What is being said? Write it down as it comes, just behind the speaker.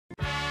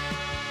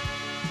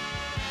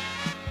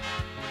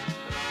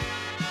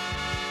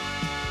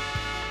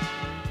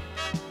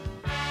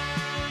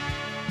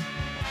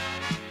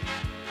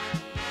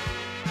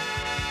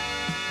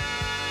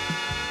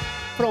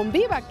from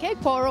Viva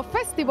Cape Coral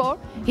Festival.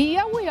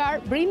 Here we are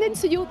bringing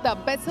to you the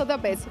best of the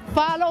best.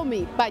 Follow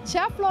me,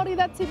 Pacha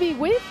Florida TV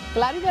with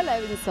Claribel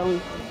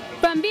Levinson.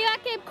 From Viva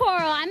Cape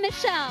Coral, I'm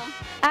Michelle.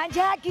 I'm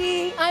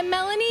Jackie. I'm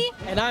Melanie.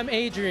 And I'm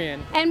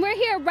Adrian. And we're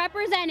here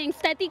representing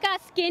Stetika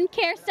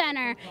Skincare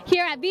Center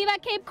here at Viva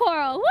Cape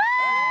Coral. Woo!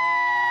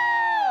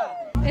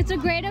 It's a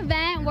great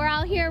event. We're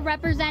out here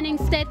representing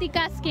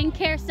Stetika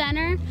Skincare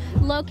Center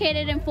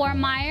located in Fort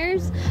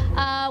Myers.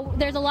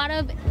 There's a lot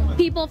of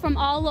people from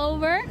all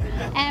over,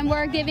 and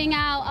we're giving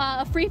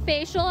out a free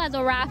facial as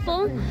a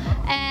raffle,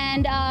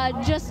 and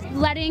just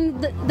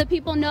letting the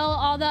people know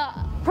all the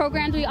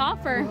programs we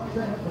offer.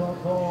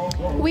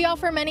 We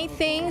offer many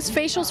things: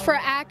 facials for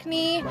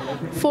acne,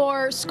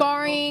 for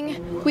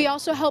scarring. We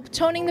also help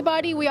toning the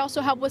body. We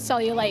also help with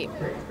cellulite.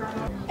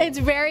 It's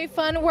very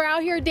fun. We're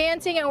out here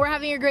dancing and we're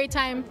having a great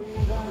time.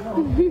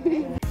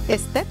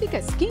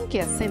 Stetika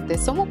Skincare Center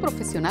somos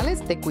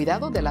profesionales de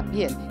cuidado de la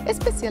piel,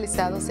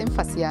 especializados en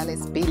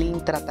faciales, peeling,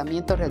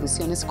 tratamientos,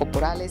 reducciones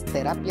corporales,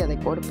 terapia de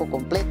cuerpo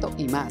completo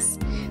y más.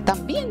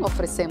 También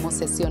ofrecemos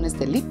sesiones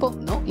de lipo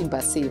no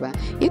invasiva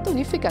y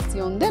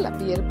tonificación de la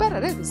piel para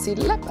reducir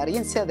la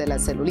apariencia de la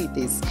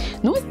celulitis.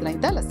 Nuestras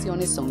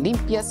instalaciones son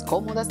limpias,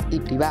 cómodas y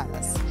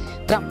privadas.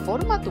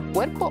 Transforma tu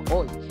cuerpo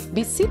hoy.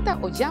 Visita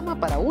o llama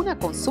para una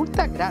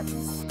consulta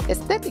gratis.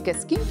 Stetika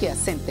Skincare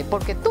Center,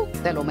 porque tú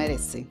te lo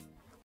mereces.